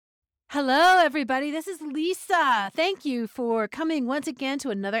Hello, everybody. This is Lisa. Thank you for coming once again to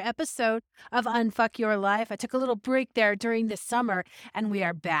another episode of Unfuck Your Life. I took a little break there during the summer and we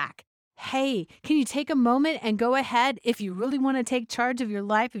are back. Hey, can you take a moment and go ahead if you really want to take charge of your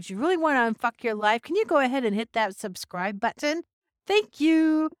life, if you really want to unfuck your life, can you go ahead and hit that subscribe button? Thank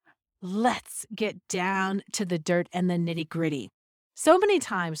you. Let's get down to the dirt and the nitty gritty. So many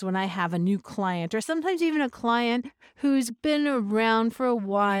times when I have a new client, or sometimes even a client who's been around for a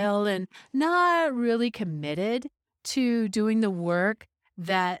while and not really committed to doing the work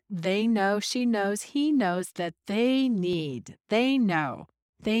that they know, she knows, he knows that they know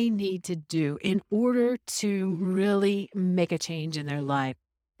they need to do in order to really make a change in their life.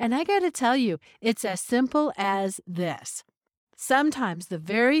 And I got to tell you, it's as simple as this. Sometimes the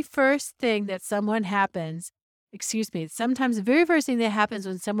very first thing that someone happens sometimes the very first thing that happens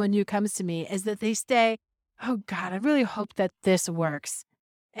when someone new comes to me is that they say, "Oh God, I really hope that this works."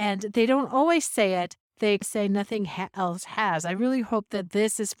 And they don't always say it. They say nothing else has. I really hope that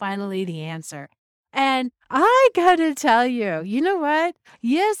this is finally the answer. And I gotta tell you, you know what?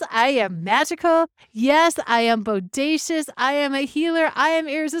 Yes, I am magical. Yes, I am bodacious. I am a healer. I am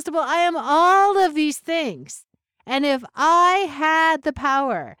irresistible. I am all of these things. And if I had the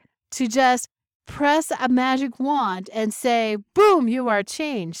power to just press a magic wand and say, boom, you are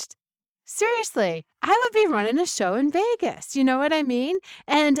changed. Seriously, I would be running a show in Vegas. You know what I mean?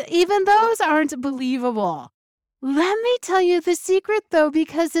 And even those aren't believable. Let me tell you the secret, though,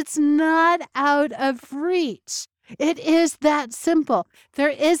 because it's not out of reach. It is that simple. There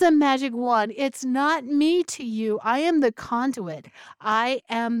is a magic wand. It's not me to you. I am the conduit. I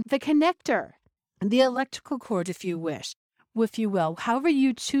am the connector, the electrical cord, if you wish, if you will, however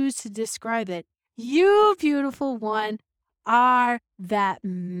you choose to describe it. You, beautiful one, are that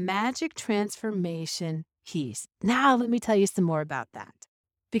magic transformation piece. Now, let me tell you some more about that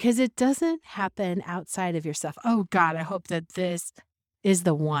because it doesn't happen outside of yourself. Oh, God, I hope that this is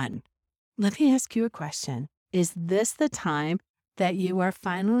the one. Let me ask you a question. Is this the time that you are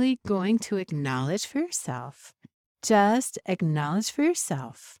finally going to acknowledge for yourself? Just acknowledge for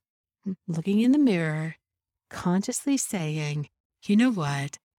yourself, looking in the mirror, consciously saying, you know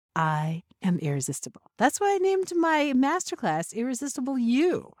what? I am irresistible. That's why I named my masterclass Irresistible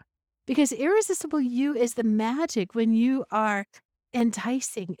You, because Irresistible You is the magic when you are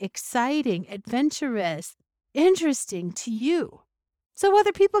enticing, exciting, adventurous, interesting to you. So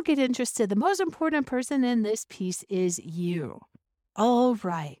other people get interested. The most important person in this piece is you. All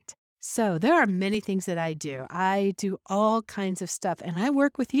right. So there are many things that I do. I do all kinds of stuff and I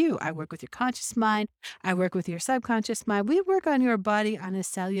work with you. I work with your conscious mind. I work with your subconscious mind. We work on your body on a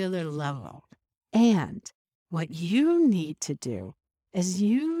cellular level. And what you need to do is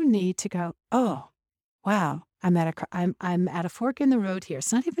you need to go, oh, wow, I'm at a fork in the road here.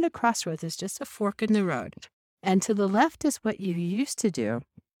 It's not even a crossroads. It's just a fork in the road. And to the left is what you used to do.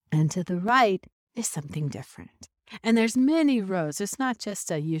 And to the right is something different. And there's many roads. It's not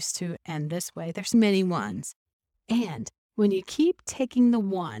just a used to and this way. There's many ones. And when you keep taking the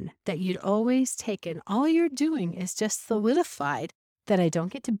one that you'd always taken, all you're doing is just solidified that I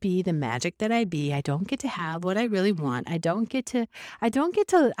don't get to be the magic that I be. I don't get to have what I really want. I don't get to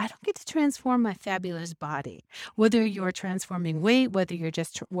transform my fabulous body. Whether you're transforming weight, whether you're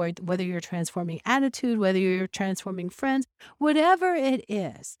transforming attitude, whether you're transforming friends, whatever it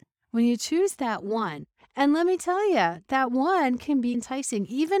is, when you choose that one, and let me tell you, that one can be enticing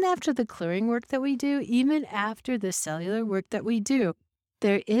even after the clearing work that we do, even after the cellular work that we do.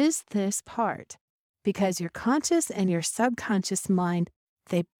 There is this part because your conscious and your subconscious mind,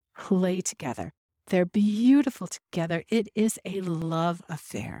 they play together. They're beautiful together. It is a love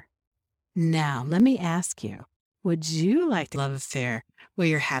affair. Now, let me ask you, would you like a love affair where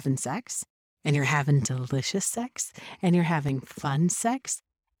you're having sex and you're having delicious sex and you're having fun sex?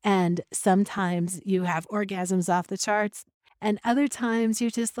 And sometimes you have orgasms off the charts. And other times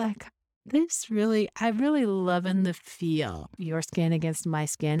you're just like, I'm really loving the feel, your skin against my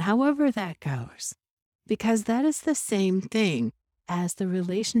skin, however that goes. Because that is the same thing as the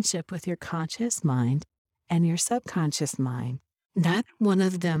relationship with your conscious mind and your subconscious mind. Not one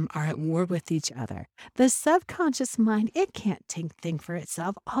of them are at war with each other. The subconscious mind, it can't think for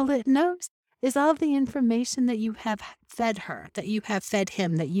itself. All it knows is all the information that you have fed her, that you have fed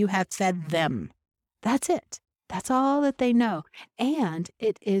him, that you have fed them. That's it. That's all that they know. And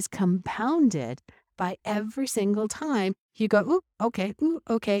it is compounded by every single time you go, ooh,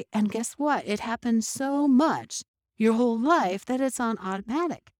 okay. And guess what? It happens so much your whole life that it's on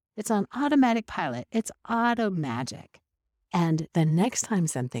automatic. It's on automatic pilot. It's auto magic. And the next time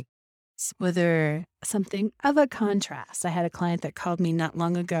whether something of a contrast, I had a client that called me not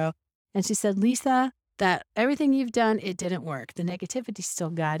long ago And she said, Lisa, that everything you've done, it didn't work. The negativity still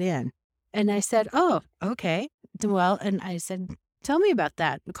got in. And I said, oh, okay. Well, and I said, tell me about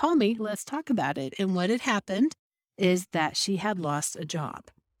that. Call me. Let's talk about it. And what had happened is that she had lost a job.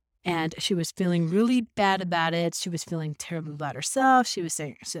 And she was feeling really bad about it. She was feeling terrible about herself. She was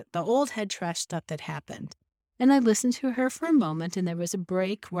saying the old head trash stuff that happened. And I listened to her for a moment, and there was a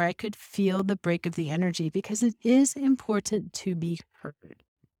break where I could feel the break of the energy, because it is important to be heard.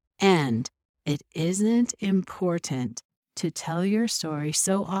 And it isn't important to tell your story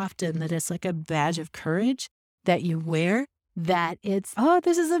so often that it's like a badge of courage that you wear, that it's, oh,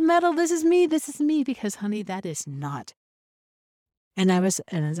 this is a medal, this is me, because honey, that is not. And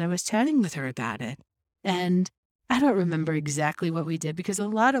as I was chatting with her about it, and I don't remember exactly what we did, because a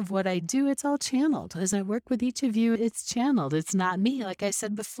lot of what I do, it's all channeled. As I work with each of you, it's channeled. It's not me. Like I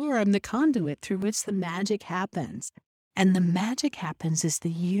said before, I'm the conduit through which the magic happens. And the magic happens is the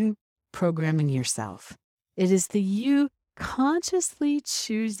you programming yourself. It is the you consciously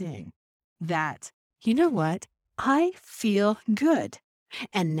choosing that, you know what, I feel good.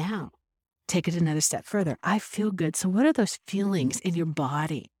 And now, take it another step further. I feel good. So what are those feelings in your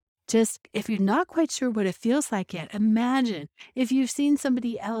body? Just, if you're not quite sure what it feels like yet, imagine if you've seen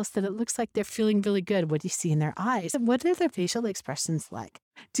somebody else that it looks like they're feeling really good. What do you see in their eyes? What are their facial expressions like?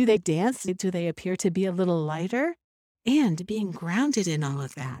 Do they dance? Do they appear to be a little lighter? And being grounded in all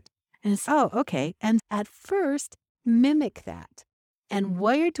of that. And it's, oh, okay. And at first, mimic that. And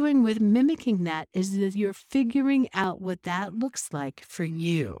what you're doing with mimicking that is that you're figuring out what that looks like for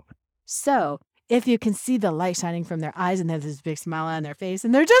you. So if you can see the light shining from their eyes and there's this big smile on their face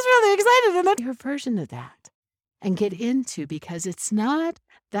and they're just really excited, and that's your version of that. And get into, because it's not,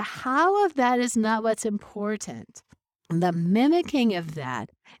 the how of that is not what's important. The mimicking of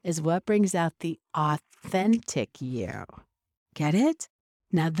that is what brings out the authentic you. Get it?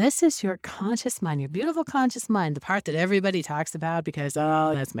 Now, this is your conscious mind, your beautiful conscious mind, the part that everybody talks about because,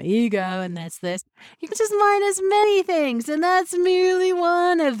 oh, that's my ego and that's this. Your conscious mind has many things, and that's merely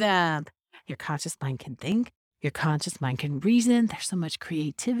one of them. Your conscious mind can think. Your conscious mind can reason. There's so much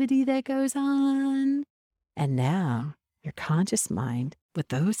creativity that goes on. And now, your conscious mind, with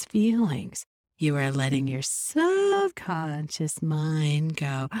those feelings, you are letting your subconscious mind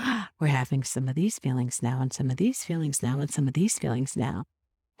go, we're having some of these feelings now, and some of these feelings now, and some of these feelings now.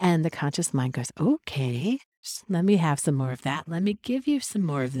 And the conscious mind goes, okay, let me have some more of that. Let me give you some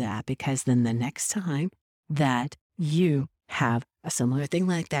more of that, because then the next time that you have a similar thing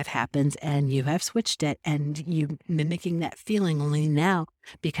like that happens and you have switched it and you mimicking that feeling only now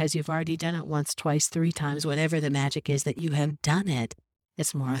because you've already done it once, twice, 3 times, whatever the magic is that you have done it,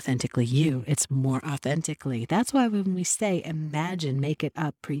 it's more authentically you. It's more authentically. That's why when we say imagine, make it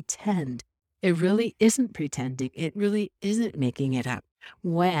up, pretend, it really isn't pretending. It really isn't making it up.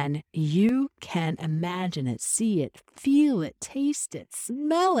 When you can imagine it, see it, feel it, taste it,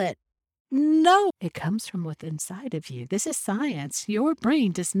 smell it, know it comes from what's inside of you. This is science. Your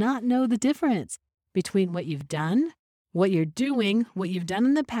brain does not know the difference between what you've done, what you're doing, what you've done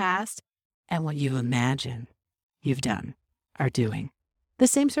in the past, and what you imagine you've done, are doing. The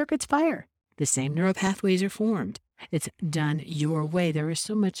same circuits fire. The same neural pathways are formed. It's done your way. There is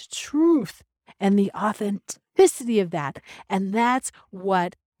so much truth and the authenticity of that. And that's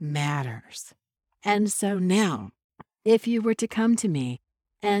what matters. And so now, if you were to come to me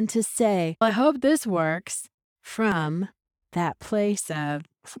and to say, I hope this works, from that place of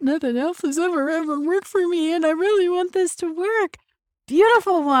nothing else has ever worked for me and I really want this to work.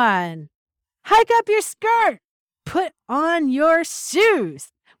 Beautiful one. Hike up your skirt. Put on your shoes.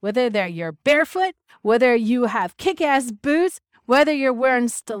 Whether they're your barefoot, whether you have kick-ass boots, whether you're wearing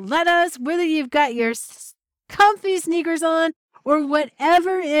stilettos, whether you've got your comfy sneakers on, or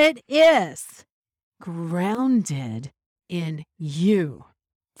whatever it is, grounded in you.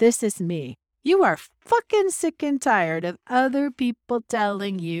 This is me. You are fucking sick and tired of other people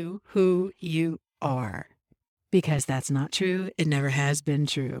telling you who you are. Because that's not true. It never has been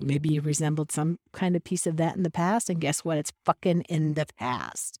true. Maybe you resembled some kind of piece of that in the past, and guess what? It's fucking in the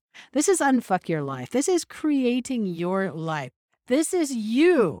past. This is unfuck your life. This is creating your life. This is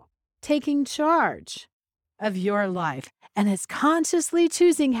you taking charge of your life. And it's consciously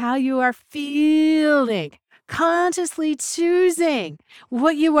choosing how you are feeling. Consciously choosing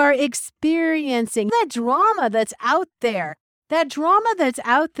what you are experiencing. That drama that's out there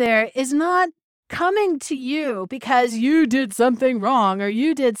is not coming to you because you did something wrong or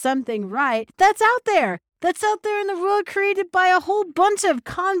you did something right. That's out there. That's out there in the world, created by a whole bunch of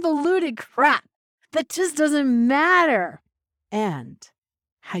convoluted crap that just doesn't matter. And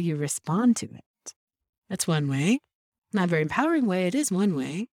how you respond to it. That's one way. Not a very empowering way. It is one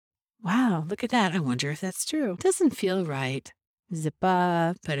way. Wow, look at that. I wonder if that's true. Doesn't feel right. Zip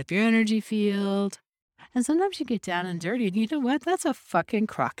up, put up your energy field. And sometimes you get down and dirty. And you know what? That's a fucking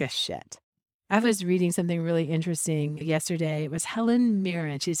crock of shit. I was reading something really interesting yesterday. It was Helen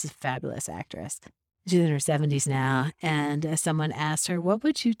Mirren. She's a fabulous actress. She's in her 70s now. And someone asked her, what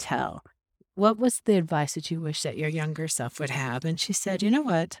would you tell? What was the advice that you wish that your younger self would have? And she said, you know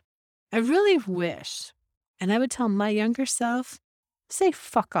what? I really wish, and I would tell my younger self, say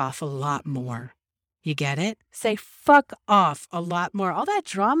fuck off a lot more. You get it? Say fuck off a lot more. All that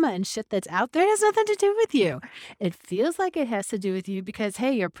drama and shit that's out there has nothing to do with you. It feels like it has to do with you because,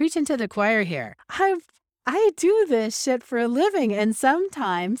 hey, you're preaching to the choir here. I do this shit for a living, and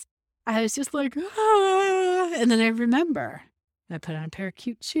sometimes I was just like, ah, and then I remember. I put on a pair of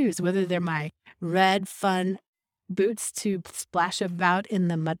cute shoes, whether they're my red, fun boots to splash about in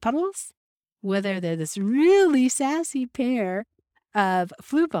the mud puddles, whether they're this really sassy pair of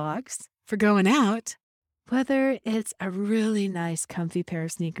Flubogs for going out, whether it's a really nice, comfy pair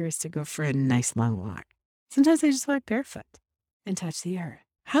of sneakers to go for a nice long walk. Sometimes I just walk barefoot and touch the earth.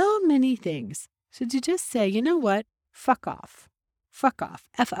 How many things should you just say, you know what? Fuck off. Fuck off.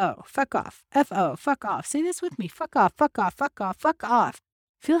 F-O. Fuck off. F-O. Fuck off. Say this with me. Fuck off. Fuck off. Fuck off. Fuck off.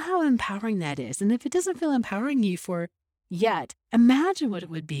 Feel how empowering that is. And if it doesn't feel empowering you for yet, imagine what it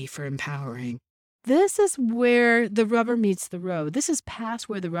would be for empowering. This is where the rubber meets the road. This is past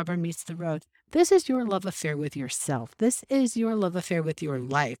where the rubber meets the road. This is your love affair with yourself. This is your love affair with your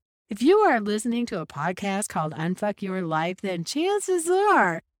life. If you are listening to a podcast called Unfuck Your Life, then chances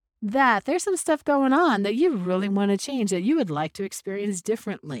are that there's some stuff going on that you really want to change, that you would like to experience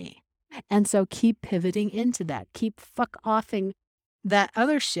differently. And so keep pivoting into that. Keep fuck offing that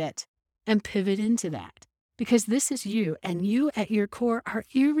other shit and pivot into that. Because this is you, and you at your core are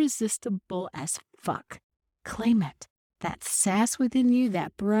irresistible as fuck. Claim it. That sass within you,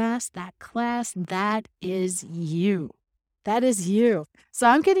 that brass, that class, that is you. That is you. So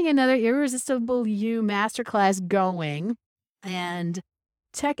I'm getting another Irresistible You masterclass going. And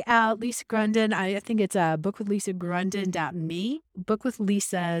check out Lisa Grunden. I think it's bookwithlisagrunden.me.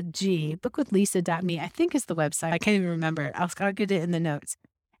 Bookwithlisa.me, I think is the website. I can't even remember it. I'll get it in the notes.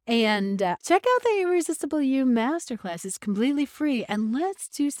 And check out the Irresistible You masterclass. It's completely free. And let's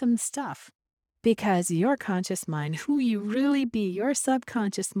do some stuff. Because your conscious mind, who you really be, your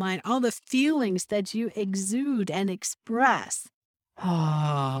subconscious mind, all the feelings that you exude and express.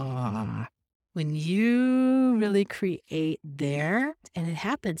 When you really create there, and it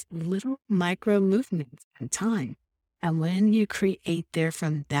happens in little micro movements in time. And when you create there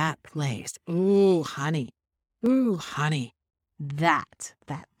from that place, ooh, honey, that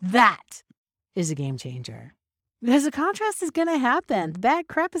is a game changer. Because the contrast is going to happen. The bad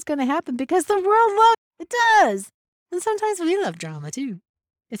crap is going to happen because the world loves it. Does. And sometimes we love drama too.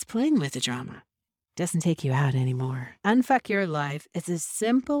 It's playing with the drama. Doesn't take you out anymore. Unfuck your life. It's as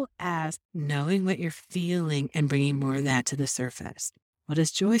simple as knowing what you're feeling and bringing more of that to the surface. What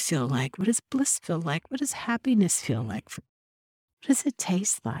does joy feel like? What does bliss feel like? What does happiness feel like? What does it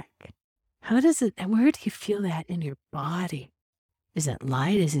taste like? How does it, and where do you feel that in your body? Is it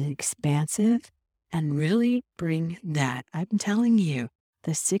light? Is it expansive? And really bring that. I'm telling you,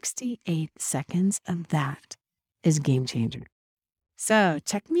 the 68 seconds of that is game changer. So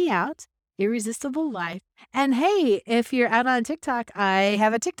check me out, Irresistible Life. And hey, if you're out on TikTok, I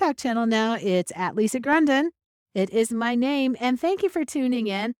have a TikTok channel now. It's at Lisa Grunden. It is my name. And thank you for tuning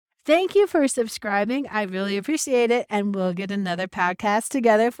in. Thank you for subscribing. I really appreciate it. And we'll get another podcast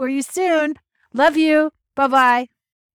together for you soon. Love you. Bye-bye.